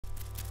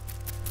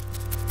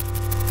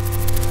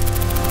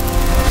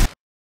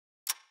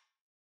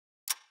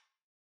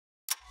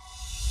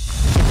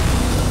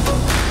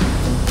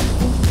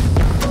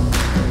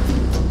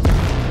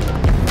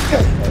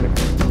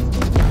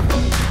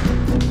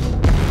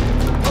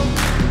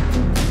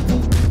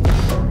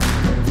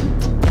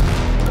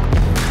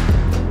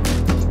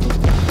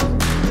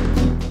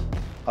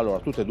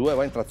tutte e due,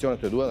 vai in trazione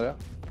tutte e due, Andrea.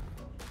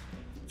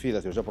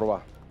 Fidati, ho già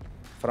provato.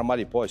 Fra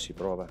mali poi si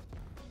prova.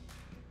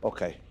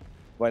 Ok,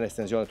 vai in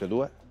estensione tutte e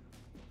due.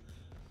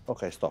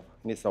 Ok, stop.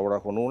 Inizia a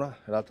lavorare con una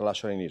e l'altra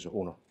lascia in ISO.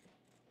 1,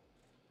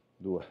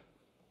 2,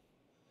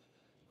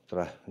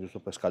 3, giusto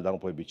per scaldare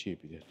un po' i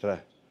bicipiti.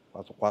 3,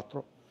 4,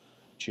 4,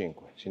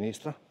 5.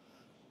 Sinistra.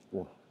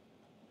 1,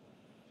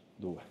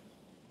 2,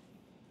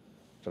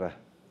 3,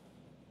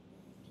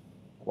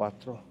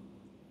 4,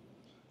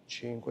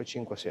 5,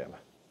 5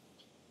 assieme.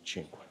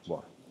 5,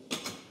 buono.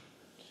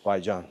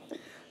 Vai Gian.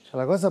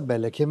 La cosa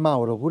bella è che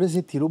Mauro, pure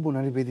se ti rubo una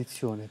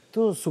ripetizione,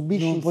 tu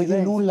subisci non in puoi dire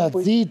silenzio, nulla,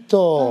 non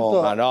zitto.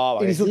 Ma no,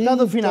 il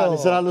risultato finale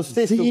sarà lo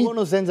stesso zitto. con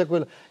o senza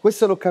quello.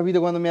 Questo l'ho capito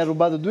quando mi ha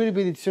rubato 2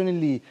 ripetizioni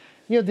lì.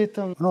 Io ho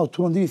detto No,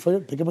 tu non devi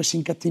fare perché poi si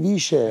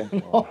incattivisce.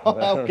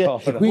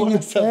 ok, E quindi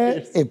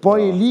e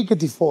poi è lì che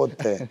ti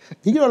fotte.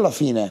 Diglielo alla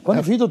fine,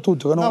 quando è finito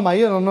tutto. Che non... No, ma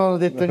io non ho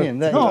detto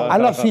niente. No,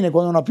 alla fine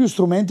quando non ha più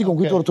strumenti con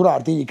cui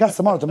torturarti, gli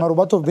cazzo Mauro, ti mi ha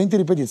rubato 20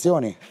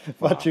 ripetizioni.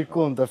 Faccio il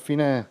conto, a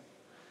fine...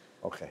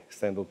 Ok,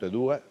 stendo tutte e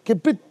due. Che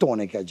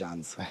pettone che ha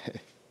Gianz.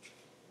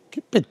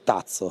 Che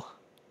pettazzo.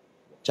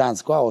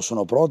 Gianz, qua o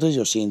sono protesi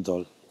o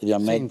Sintol.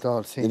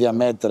 Sintol. Devi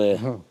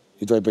ammettere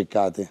i tuoi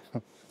peccati.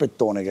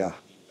 Pettone che ha.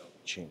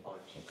 5,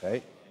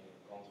 ok.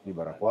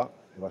 Libera qua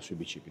e va sui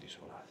bicipiti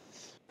sopra.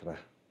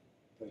 3,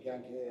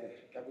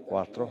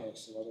 4,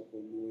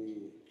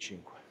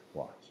 5,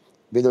 buono.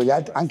 Vedo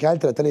anche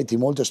altri atleti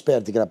molto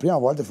esperti che la prima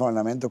volta fanno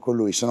allenamento con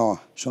lui, sono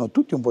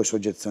tutti un po' in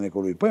soggezione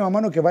con lui. Poi man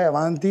mano che vai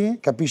avanti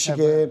capisci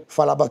che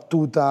fa la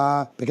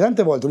battuta, perché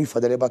tante volte lui fa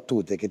delle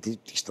battute che ti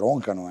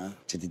stroncano,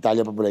 cioè ti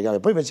taglia proprio le gambe.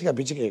 Poi invece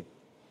capisci che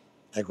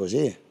è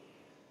così.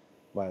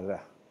 Vai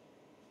Andrea.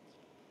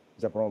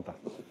 Già pronta?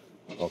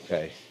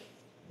 Ok,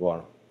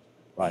 buono.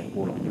 Vai,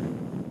 1,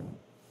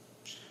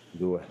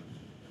 2,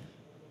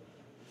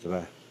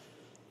 3.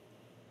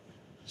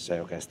 6,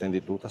 ok,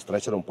 stendi tutta,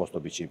 strecciala un po' sto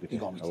bicipiti. I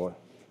gomiti.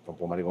 Fa un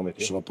po' male i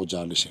gomiti? Solo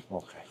appoggiarli, sì.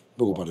 Ok.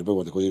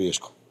 Preoccupate, così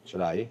riesco. Ce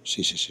l'hai?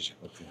 Sì.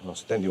 Okay. Non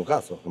stendi un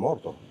cazzo, è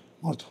morto.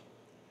 Morto.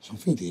 Sono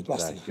finiti di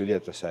plastica. Dai, più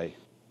dietro 6,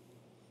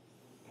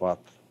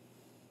 4,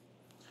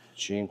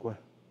 5,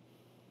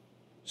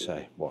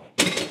 6, buono.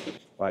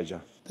 Vai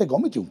già. Te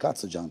gomiti un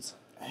cazzo, Gianz.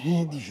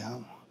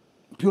 diciamo.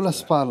 Più la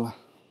spalla.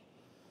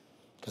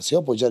 Cazzo,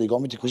 io appoggiare i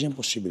gomiti così è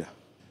impossibile.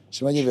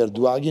 Sembra di avere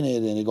due aghi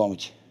nei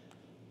gomiti.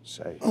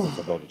 6,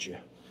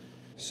 12,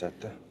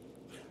 7.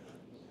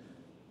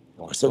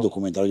 Questo è il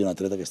documentario di un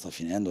atleta che sta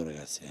finendo,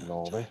 ragazzi.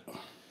 9. Cioè,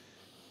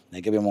 non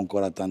è che abbiamo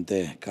ancora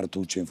tante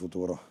cartucce in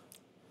futuro.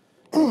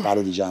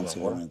 Parlo di Gianz,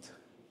 sicuramente.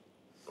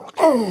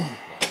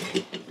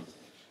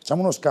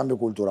 Facciamo uno scambio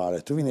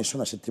culturale. Tu vieni su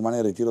una settimana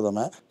in ritiro da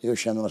me, io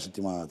scendo una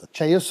settimanata.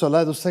 Cioè io sto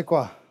là e tu stai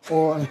qua?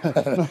 O...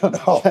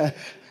 No.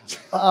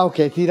 Ah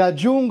ok, ti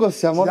raggiungo,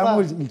 siamo là.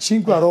 Il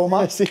 5 a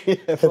Roma. Sì,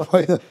 e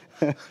poi...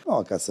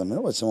 No, cazzo,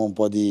 almeno facciamo un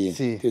po' di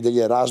degli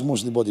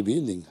Erasmus di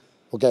bodybuilding.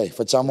 Ok,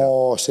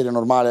 facciamo serie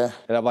normale?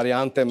 E la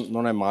variante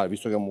non è male,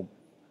 visto che abbiamo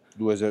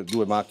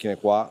due macchine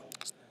qua,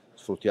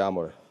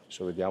 sfruttiamole,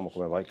 adesso vediamo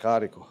come va il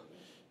carico.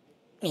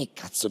 E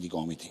cazzo di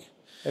gomiti.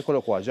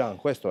 Eccolo qua, Gian,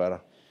 questo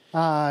era.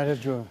 Ah, hai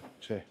ragione.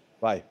 Sì,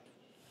 vai.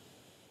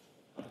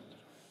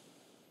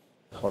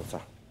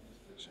 Forza.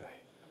 6,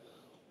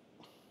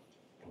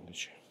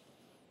 11,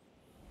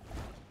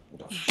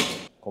 12.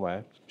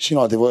 Com'è? Sì,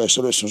 no,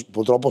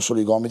 purtroppo solo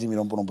i gomiti mi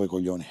rompono un po' i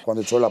coglioni.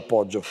 Quando c'ho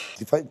l'appoggio.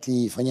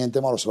 Ti fa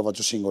niente Mauro se lo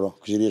faccio singolo,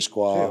 così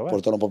riesco a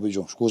portare un po' più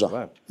giù.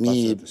 Scusa,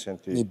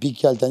 mi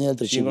picchia il taniere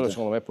del Singolo tricipite.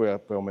 secondo me puoi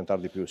aumentare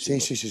di più.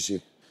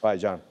 Sì. Vai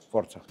Gian,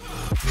 forza.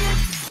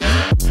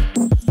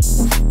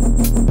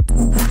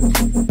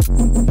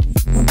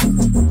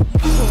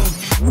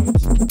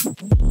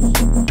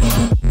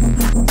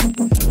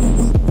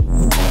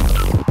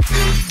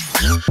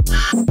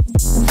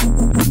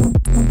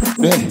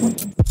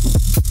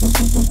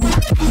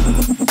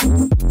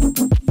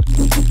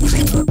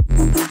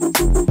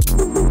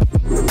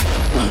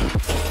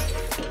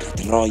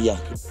 Troia.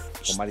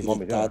 Con male i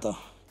gomiti?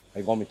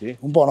 Hai gomiti?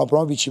 Un po', no,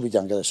 proviamo i bicipiti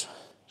anche adesso.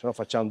 Se no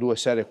facciamo 2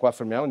 serie qua,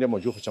 fermiamo, andiamo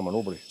giù, facciamo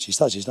nubili. Ci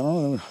sta.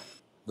 No.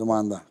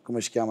 Domanda,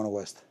 come si chiamano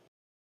queste?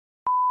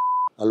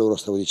 Allora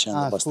stavo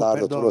dicendo,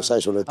 bastardo, tu lo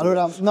sai sulle tue.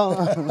 Allora, no.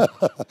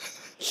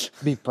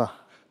 Bippa.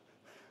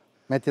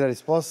 Metti la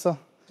risposta.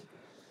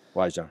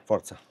 Vai Gian,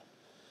 forza.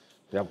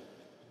 Andiamo.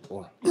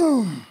 1.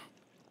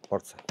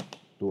 Forza.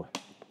 2.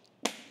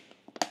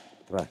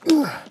 3.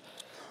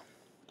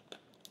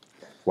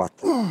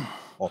 4.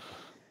 8.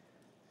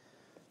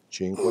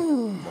 5.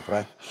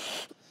 3.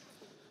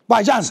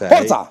 Vai Gian, 6.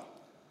 forza!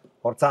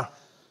 Forza.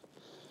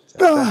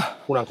 7.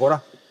 Una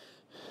ancora.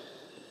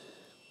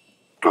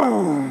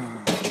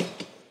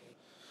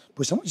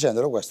 Possiamo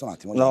accendere questo un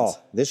attimo? No,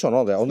 Gianz? adesso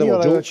no, Io andiamo giù.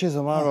 l'avevo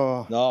acceso,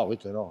 Mauro. No,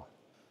 questo no.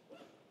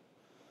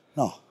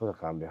 No. Cosa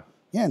cambia?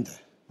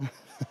 Niente.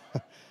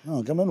 No,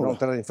 non cambia nulla. Non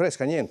te la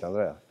rinfresca niente,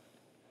 Andrea.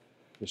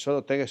 È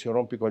solo te che si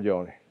rompi i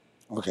coglioni.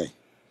 Ok.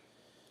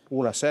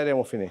 Una serie e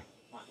abbiamo finito.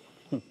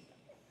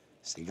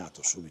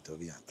 Segato subito,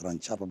 via.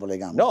 Tranciare proprio le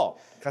gambe. No,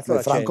 cazzo la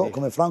accendi.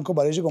 Come Franco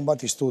Baresi con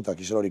Battistuta,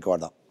 chi se lo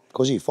ricorda.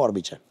 Così,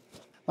 forbice.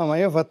 No, ma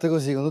io ho fatto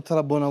così, con tutta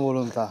la buona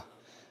volontà.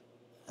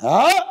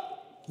 Ah!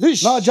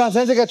 No, Gian,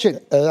 senza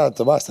caccetti.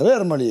 Esatto, basta,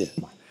 fermo lì.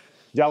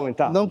 Già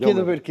aumentato. Non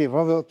chiedo perché,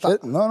 proprio...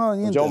 No, no,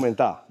 niente. Già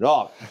aumentato.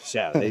 No,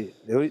 cioè,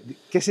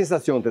 che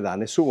sensazione ti dà?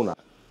 Nessuna.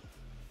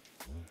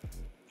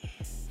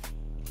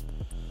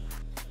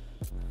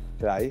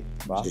 Ce l'hai?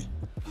 Va. Sì,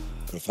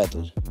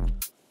 perfetto.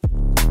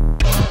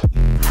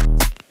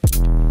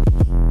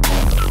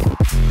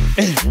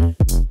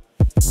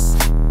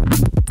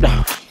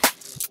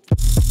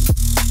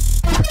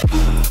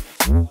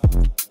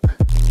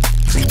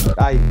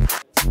 Dai.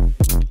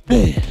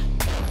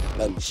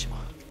 Bellissimo,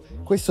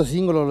 Questo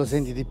singolo lo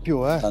senti di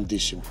più,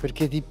 tantissimo.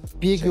 perché ti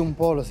pieghi un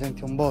po', lo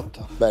senti un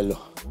botto. Bello.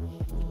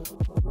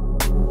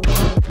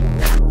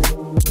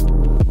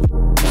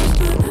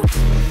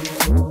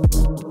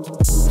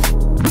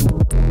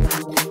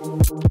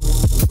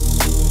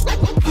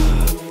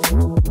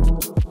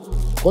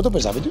 Quanto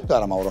pesavi tu in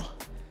gara, Mauro?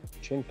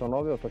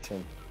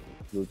 109-800.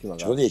 L'ultima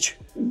gara. 110.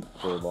 Sì,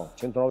 boh,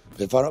 109.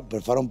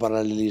 Per fare un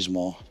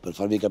parallelismo, per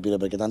farvi capire,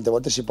 perché tante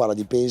volte si parla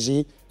di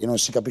pesi e non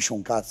si capisce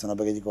un cazzo, no?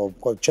 Perché dico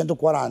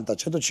 140,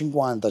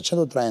 150,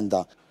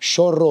 130.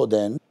 Sean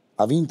Roden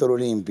ha vinto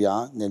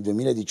l'Olimpia nel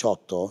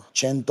 2018,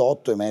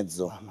 108 e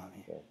mezzo. Mamma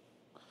mia.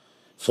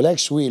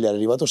 Flex Wheeler è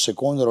arrivato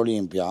secondo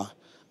all'Olimpia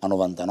a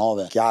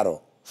 99.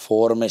 Chiaro,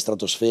 forme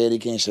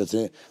stratosferiche in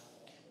selezione.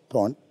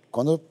 Però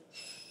quando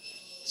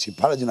si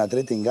parla di un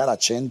atleta in gara a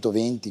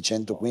 120,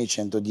 115,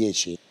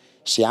 110,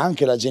 se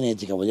anche la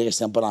genetica vuol dire che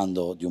stiamo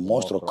parlando di un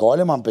mostro.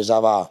 Coleman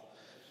pesava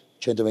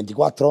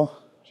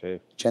 124, Sì.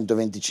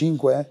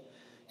 125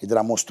 ed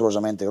era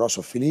mostruosamente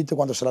grosso. Filippo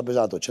quanto sarà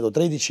pesato?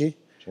 113?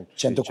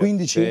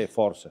 115? Sì,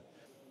 forse.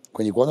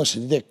 Quindi quando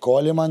sentite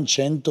Coleman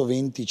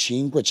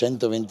 125,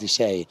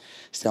 126,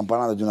 stiamo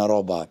parlando di una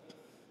roba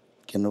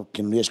che non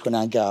riesco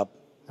neanche a,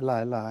 È là,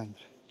 Andrea.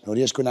 non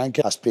riesco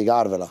neanche a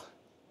spiegarvela.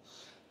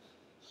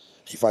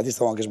 Infatti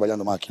stavo anche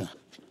sbagliando macchina.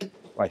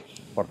 Vai,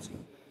 forza.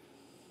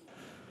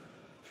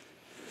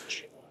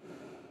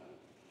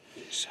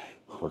 6,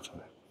 forza.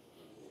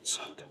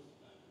 7,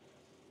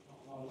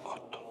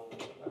 8,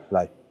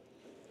 dai.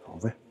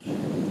 9,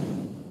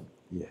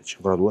 10,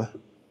 ancora 2,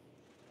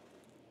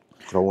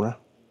 ancora 1.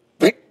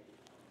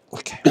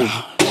 Ok.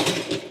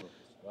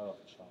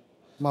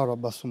 Mauro,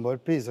 abbasso un po' il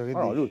peso, che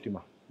No, dici?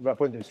 l'ultima.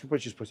 Poi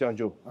ci spostiamo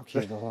giù. Ok,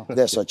 no.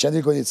 Adesso accendi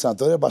il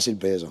condizionatore e abbassi il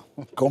peso.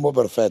 Combo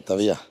perfetta,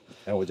 via.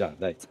 Già,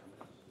 dai.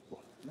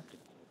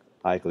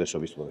 Ah, ecco, adesso ho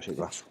visto dove sei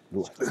grasso.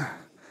 2.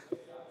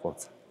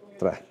 Forza.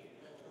 3.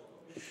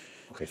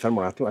 Ok, fermo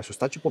un attimo, adesso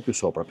stacci un po' più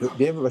sopra.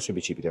 Vieni verso i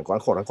bicipiti,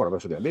 ancora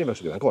verso di me. Vieni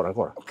verso di me, ancora.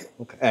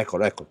 Ok.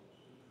 Eccolo.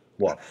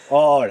 Buono.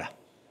 Ora.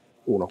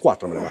 1,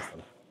 4 me ne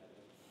bastano.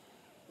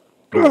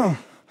 2.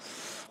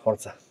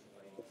 Forza.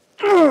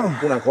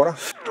 Una ancora.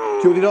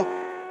 Chiudilo.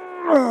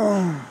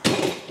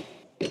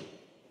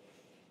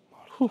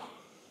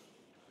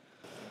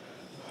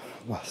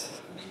 Basta.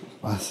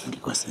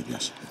 Questo mi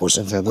piace.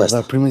 Forse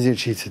Dal primo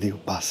esercizio dico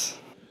basta.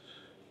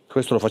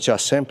 Questo lo faceva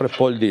sempre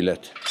Paul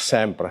Dillett,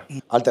 sempre.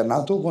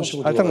 Alternato o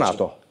consecutivo?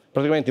 Alternato.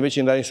 Praticamente invece di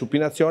andare in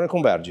supinazione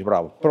convergi,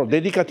 bravo. Però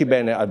dedicati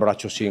bene al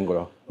braccio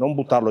singolo, non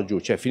buttarlo giù,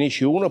 cioè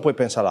finisci uno e poi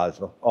pensa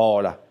all'altro.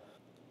 Ora.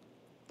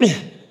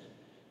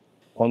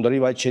 Quando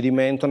arriva il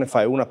cedimento ne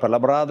fai una per la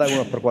brada e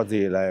una per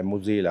quadrilla,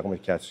 muzilla, come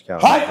si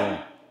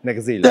chiama?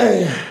 Nexilla.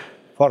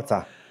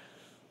 Forza.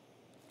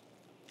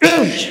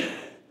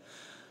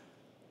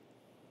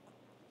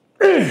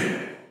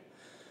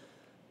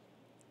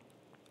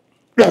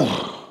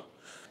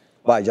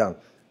 Vai Gian,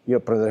 io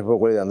prenderei proprio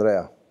quelli di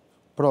Andrea.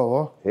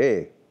 Provo?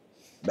 Beh,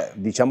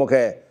 diciamo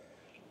che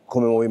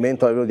come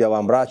movimento a livello di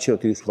avambracci lo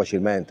tiri su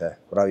facilmente,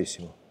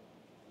 bravissimo.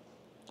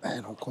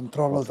 Non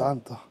controllo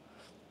tanto.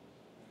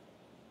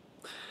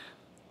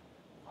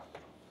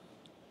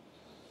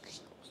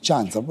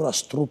 Gianza, pure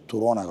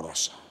strutturona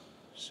grossa.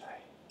 6,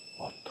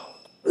 8,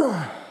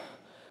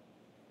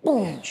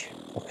 10,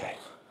 ok.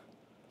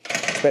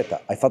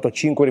 Aspetta, hai fatto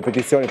 5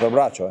 ripetizioni per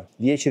braccio,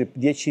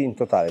 10 in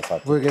totale hai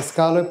fatto. Vuoi che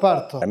scalo e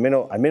parto?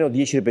 Almeno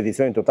 10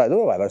 ripetizioni in totale.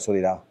 Dove vai verso di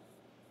là?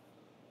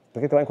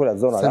 Perché tu vai in quella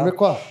zona là? Sempre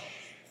qua.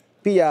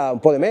 Piglia un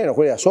po' di meno,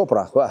 quelli da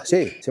sopra, qua,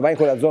 sì. Se vai in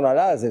quella zona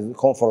là,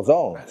 comfort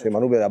zone, sei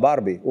manubrio da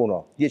Barbie.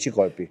 1, 10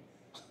 colpi.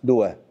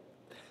 2,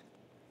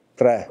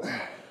 3,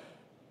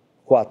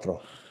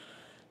 4,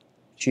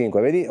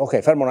 5, vedi? Ok,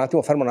 fermo un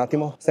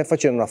attimo. Stai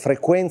facendo una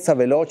frequenza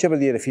veloce per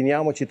dire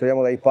finiamo, ci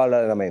togliamo dai pal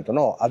l'allenamento.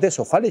 No,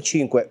 adesso fai le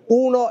 5,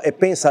 1 e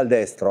pensa al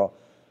destro.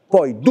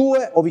 Poi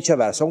 2 o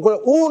viceversa.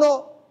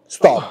 1,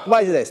 stop,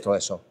 vai di destro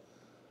adesso.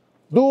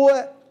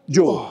 2,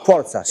 giù,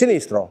 forza,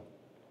 sinistro.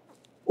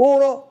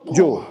 1,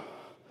 giù.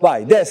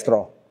 Vai,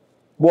 destro,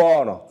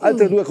 buono,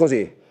 altre 2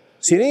 così,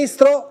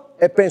 sinistro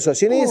e penso al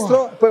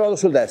sinistro, poi vado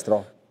sul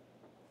destro.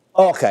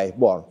 Ok,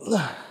 buono.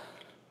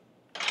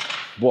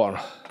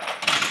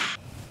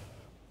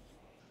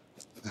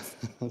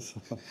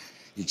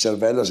 Il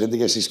cervello senti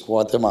che si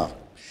scuote, ma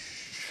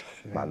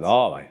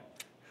no, vai.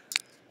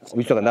 Ho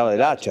visto che andava di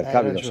là,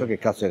 cercavi non so che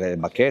cazzo delle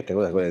bacchette,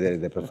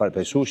 quelle per fare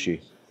per i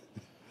sushi.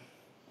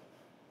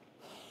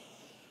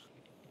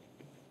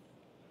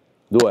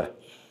 2,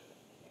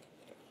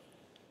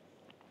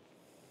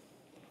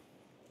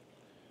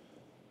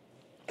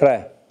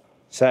 3,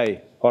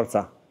 6,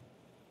 forza.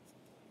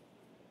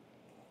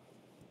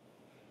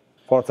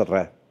 Forza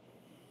 3.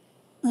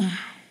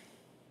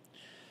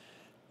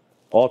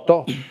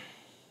 8,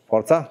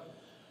 forza.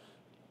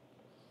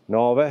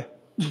 9,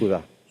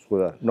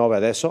 scusa, 9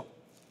 adesso.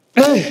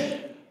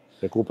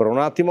 Recupero un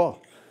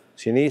attimo,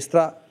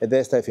 sinistra e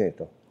destra è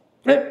finito.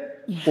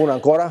 Una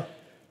ancora.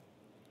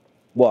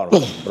 Buono,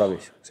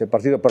 bravissimo. Sei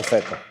partito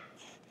perfetto.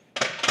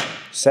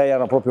 6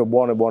 erano proprio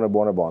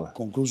buone.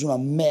 Concluso una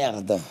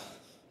merda.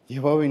 Io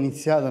proprio ho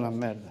iniziato una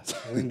merda.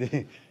 Quindi...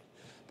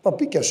 Però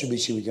picchia sui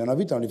bicipiti, una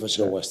vita non li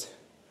facevo questi.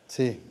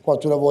 Sì. Qua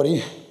tu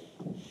lavori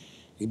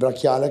il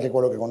brachiale, che è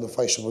quello che quando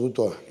fai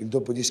soprattutto il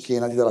doppio di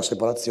schiena ti dà la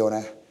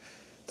separazione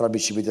tra il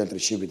bicipite e il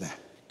tricipite.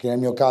 Che nel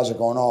mio caso,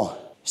 quando ho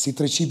questi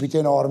tricipiti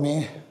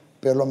enormi,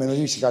 perlomeno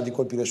devi cercare di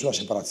colpire sulla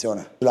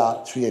separazione,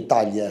 sui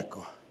dettagli,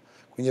 ecco.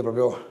 Quindi è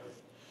proprio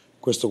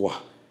questo qua,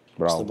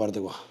 questa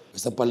parte qua,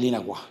 questa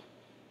pallina qua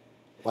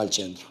al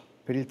centro.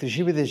 Per il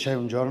tricipite c'è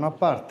un giorno a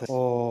parte?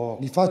 O...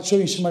 Li faccio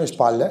insieme alle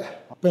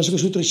spalle. Penso che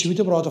sul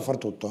tricipite ho provato a fare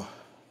tutto.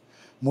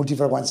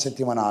 Multifrequenza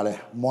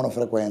settimanale,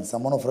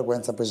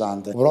 monofrequenza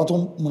pesante. Ho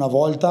provato una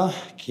volta,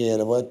 che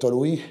l'avevo detto a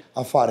lui,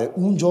 a fare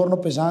un giorno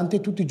pesante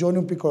e tutti i giorni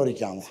un piccolo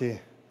richiamo. Sì,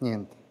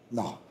 niente.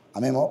 No, a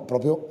me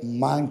proprio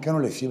mancano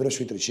le fibre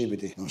sui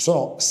tricipiti. Non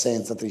sono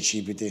senza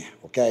tricipiti,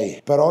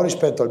 ok? Però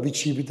rispetto al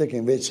bicipite, che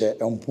invece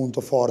è un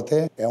punto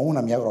forte, è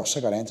una mia grossa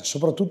carenza,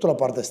 soprattutto la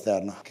parte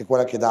esterna, che è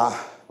quella che dà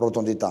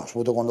rotondità,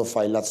 soprattutto quando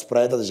fai il lat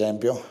spread, ad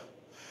esempio,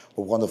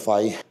 o quando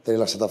fai la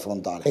rilassata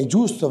frontale. È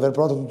giusto aver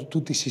provato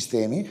tutti i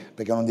sistemi,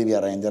 perché non devi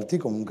arrenderti,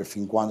 comunque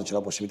fin quando c'è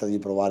la possibilità di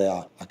provare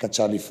a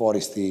cacciarli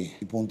fuori sti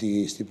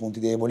punti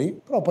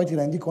deboli, però poi ti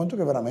rendi conto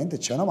che veramente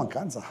c'è una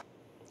mancanza.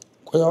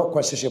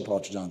 Qualsiasi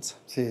approccio, Gianz.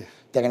 Sì.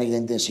 Tecniche di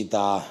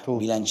intensità,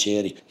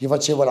 bilancieri. Io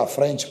facevo la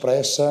French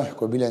press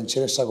col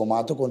bilanciere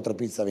sagomato con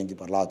trapezio a 20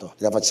 parlato.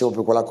 La facevo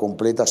più quella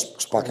completa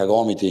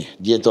spaccagomiti,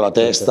 dietro la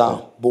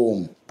testa,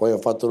 boom. Poi ho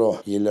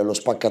fatto lo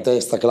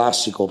spaccatesta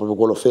classico, proprio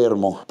quello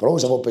fermo. Però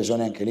usavo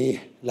pesoni anche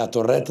lì. La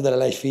torretta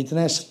della Life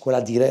Fitness,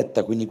 quella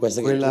diretta, quindi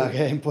questa che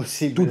è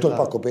impossibile. Tutto il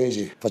pacco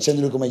pesi,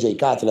 facendoli come Jay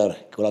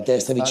Cutler, con la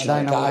testa vicino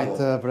al cavo.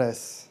 Dynamite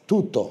press.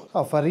 Tutto.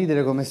 No, fa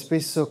ridere come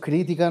spesso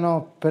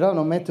criticano, però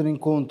non mettono in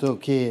conto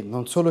che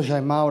non solo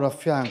c'hai Mauro a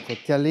fianco,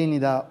 ti alleni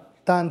da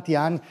tanti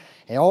anni,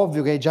 è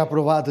ovvio che hai già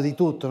provato di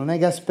tutto, non è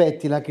che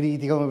aspetti la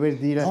critica come per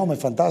dire... No, ma è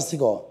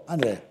fantastico.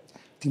 Andrea,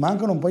 ti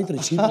mancano un po' i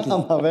tricipiti.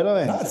 Ma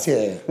veramente?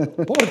 Grazie.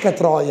 Porca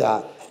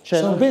troia. Cioè,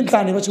 sono 20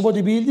 anni che faccio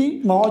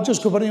bodybuilding, ma oggi ho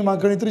scoperto che mi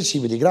mancano i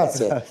tricipiti.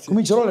 Grazie.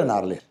 Comincerò a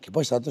allenarli. Che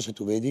poi, stato, se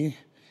tu vedi,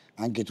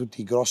 anche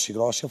tutti i grossi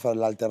a fare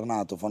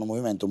l'alternato fanno un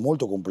movimento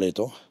molto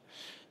completo.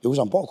 E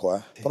usano poco,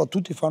 però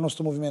tutti fanno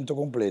questo movimento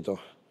completo,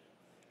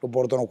 lo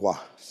portano qua.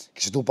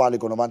 Che se tu parli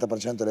con il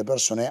 90% delle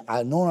persone,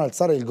 a non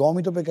alzare il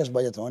gomito perché è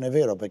sbagliato, non è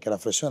vero, perché la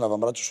flessione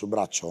dell'avambraccio sul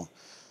braccio,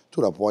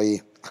 tu la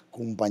puoi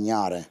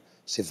accompagnare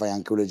se fai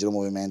anche un leggero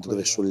movimento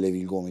dove sollevi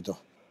il gomito.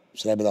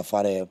 Sarebbe da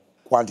fare,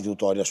 quanti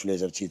tutorial sugli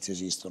esercizi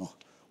esistono?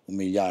 1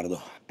 miliardo.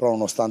 Però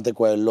nonostante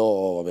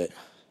quello, vabbè,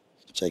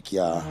 c'è chi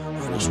ha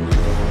le sue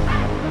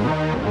idee.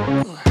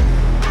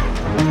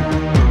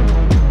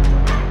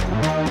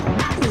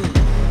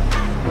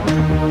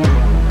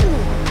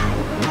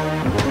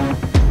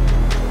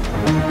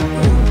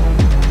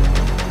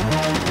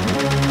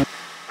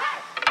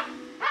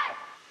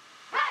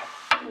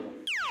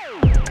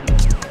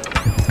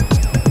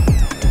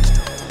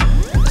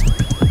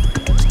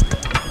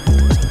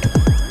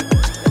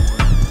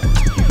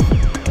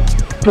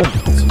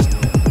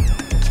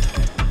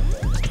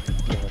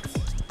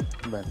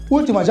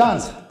 Ultima,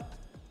 Gianz.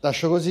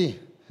 Lascio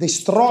così.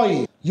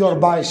 Destroy your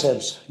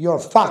biceps, your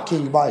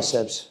fucking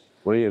biceps.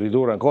 Vuoi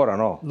ridurre ancora,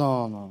 no?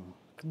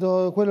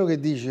 No. Quello che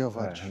dici io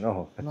faccio.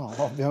 No. No,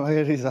 ovvio,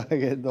 magari sai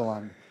che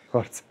domanda.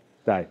 Forza.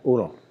 Dai,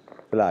 1.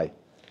 Play.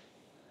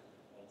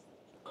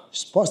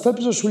 Sposta il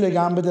peso sulle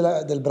gambe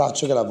del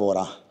braccio che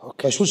lavora.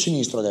 Ok, sul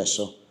sinistro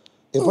adesso.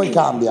 E poi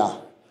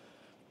cambia.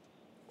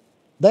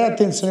 Dai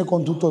attenzione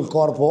con tutto il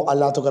corpo al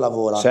lato che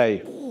lavora.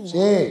 6.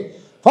 Sì.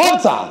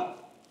 Forza!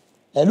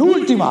 È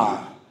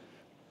l'ultima.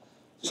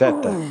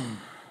 7.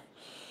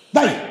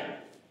 Dai!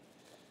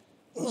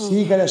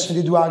 Sì che adesso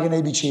senti 2 aghi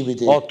nei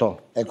bicipiti.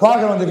 8. È qua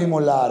che non devi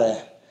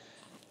mollare.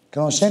 Che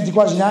non senti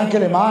quasi neanche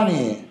le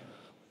mani.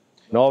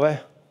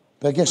 9.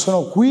 Perché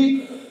sono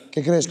qui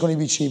che crescono i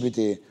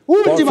bicipiti.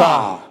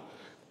 Ultima!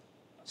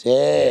 Sì,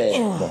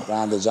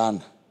 grande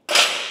Gian.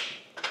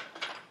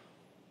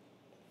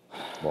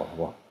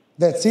 Buono.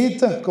 That's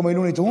it, come i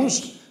Looney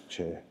Tunes.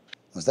 Sì.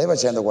 Non stai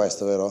facendo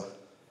questo, vero?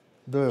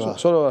 Dove va?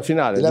 Solo la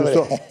finale,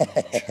 giusto?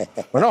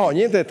 Ma no,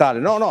 niente tale.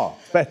 No.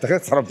 Aspetta, che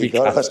sarò Ti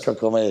piccato. conosco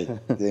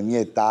come le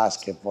mie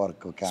tasche,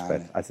 porco cane.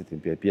 Aspetta, alzati in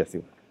piedi,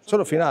 piazzi.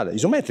 Solo finale,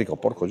 isometrico,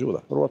 porco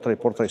Giuda.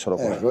 Portali solo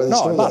con quello No,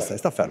 solo basta,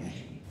 sta fermo.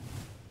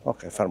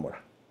 Ok, fermo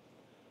ora.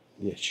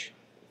 10.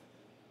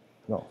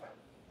 9.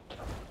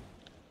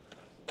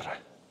 3.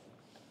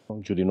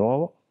 Giù di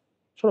nuovo.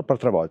 Solo per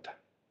 3 volte.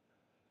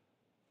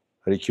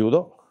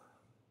 richiudo,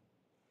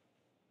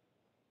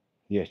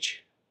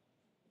 10,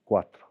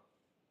 4,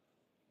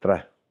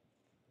 3,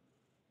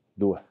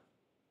 2,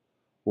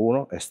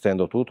 1,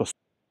 estendo tutto,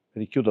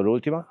 richiudo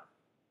l'ultima,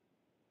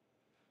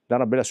 da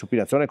una bella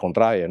supinazione,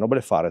 contrai, non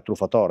bleffare,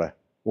 truffatore,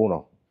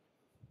 1,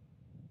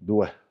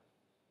 2,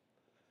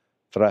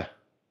 3,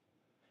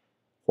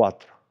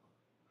 4,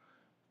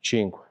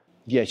 5,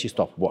 10,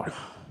 stop, buono,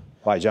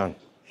 vai Gian,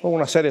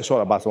 una serie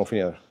sola, basta, non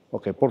finire,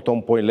 ok, porta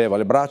un po' in leva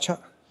le braccia,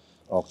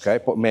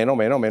 ok, meno,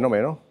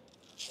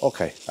 ok,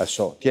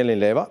 adesso tieni in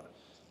leva,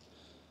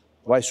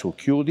 vai su,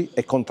 chiudi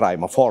e contrai,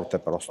 ma forte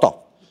però,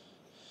 stop.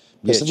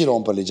 Pensa di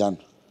romperli, Gian.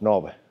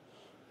 9,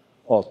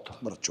 8,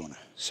 Braccione.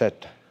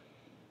 7,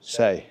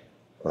 6,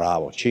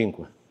 bravo,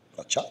 5,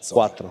 Bracciazzo.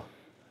 4,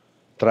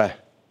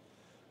 3,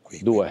 Qui,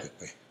 2,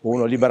 qui.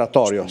 1,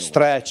 liberatorio,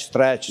 stretch,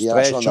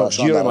 Sono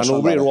giro i andato.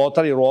 manubri,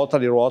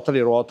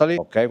 ruotali.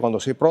 Ok, quando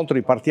sei pronto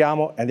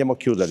ripartiamo e andiamo a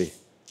chiuderli.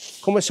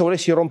 Come se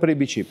volessi rompere i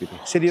bicipiti.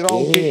 Se li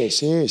rompi,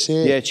 Sì.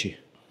 10,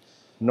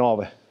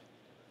 9,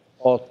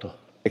 8,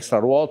 extra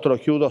ruotolo,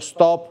 chiudo,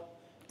 stop,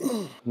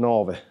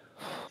 9,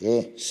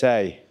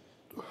 6,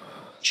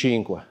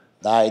 5,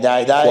 Dai.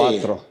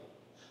 4,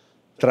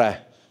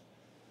 3,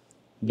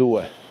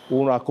 2,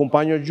 1,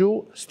 accompagno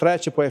giù,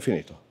 stretch e poi è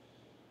finito.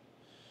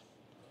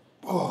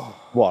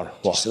 Buono.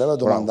 Ci sarebbe a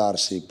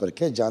domandarsi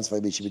perché Gianz fa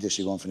i bicipiti e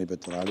si gonfiano i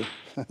pettorali?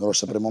 Non lo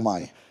sapremo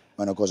mai,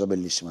 ma è una cosa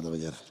bellissima da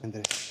vedere.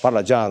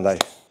 Parla Gian, dai.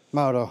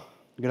 Mauro,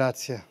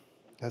 grazie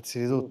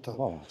di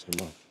tutto.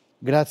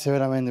 Grazie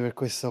veramente per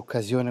questa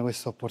occasione,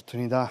 questa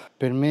opportunità.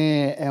 Per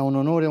me è un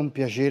onore e un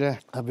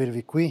piacere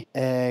avervi qui.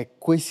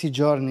 Questi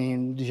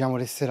giorni, diciamo,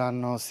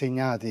 resteranno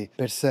segnati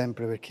per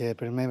sempre perché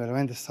per me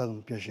veramente è stato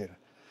un piacere.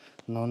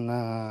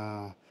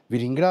 Vi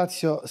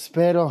ringrazio,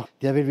 spero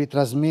di avervi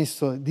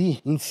trasmesso,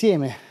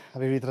 insieme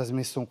avervi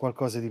trasmesso un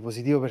qualcosa di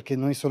positivo perché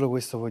noi solo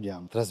questo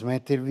vogliamo,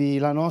 trasmettervi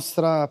la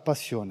nostra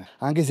passione.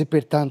 Anche se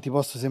per tanti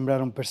posso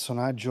sembrare un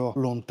personaggio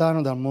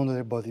lontano dal mondo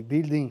del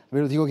bodybuilding, ve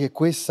lo dico che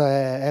questa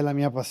è la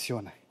mia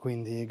passione,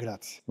 quindi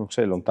grazie. Non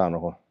sei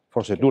lontano,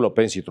 forse tu lo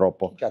pensi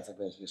troppo. Che cazzo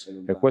pensi che sei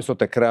lontano? E questo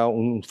ti crea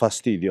un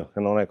fastidio, che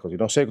non è così,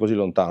 non sei così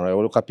lontano.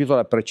 Ho capito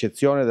la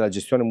percezione della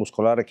gestione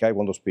muscolare che hai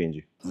quando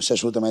spingi. Non sei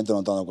assolutamente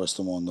lontano da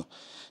questo mondo.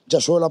 Già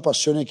solo la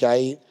passione che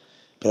hai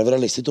per aver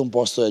allestito un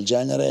posto del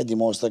genere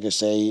dimostra che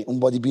sei un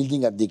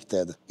bodybuilding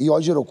addicted. Io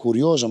oggi ero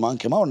curioso, ma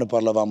anche Mauro ne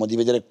parlavamo, di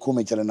vedere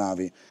come ti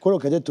allenavi. Quello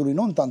che ha detto lui,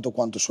 non tanto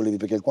quanto sollevi,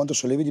 perché il quanto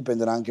sollevi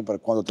dipenderà anche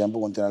per quanto tempo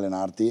continui a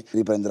allenarti,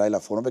 riprenderai la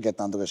forma perché è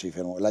tanto che sei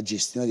fermo. La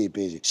gestione dei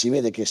pesi. Si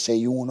vede che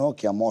sei uno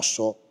che ha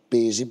mosso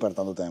pesi per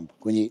tanto tempo.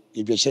 Quindi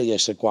il piacere di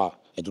essere qua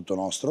è tutto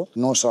nostro.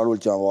 Non sarà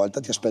l'ultima volta,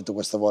 ti aspetto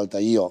questa volta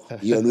io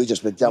e lui ci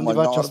aspettiamo al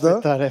nord. Non ti faccio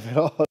aspettare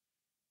però.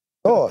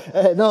 No,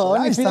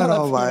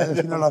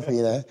 fino alla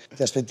fine.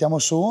 Ti aspettiamo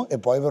su e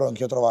poi verrò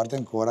anch'io a trovarti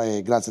ancora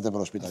e grazie a te per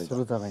l'ospitalità.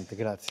 Assolutamente,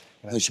 grazie.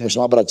 Noi ci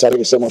possiamo abbracciare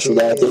che siamo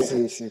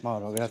sudati. Sì.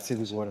 Mauro, grazie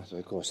di cuore.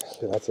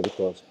 Grazie di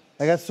cosa.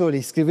 Ragazzoli,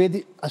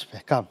 iscrivetevi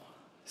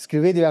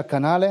al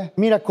canale.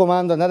 Mi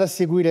raccomando, andate a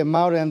seguire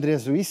Mauro e Andrea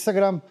su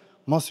Instagram.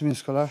 Mossi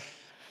muscolare.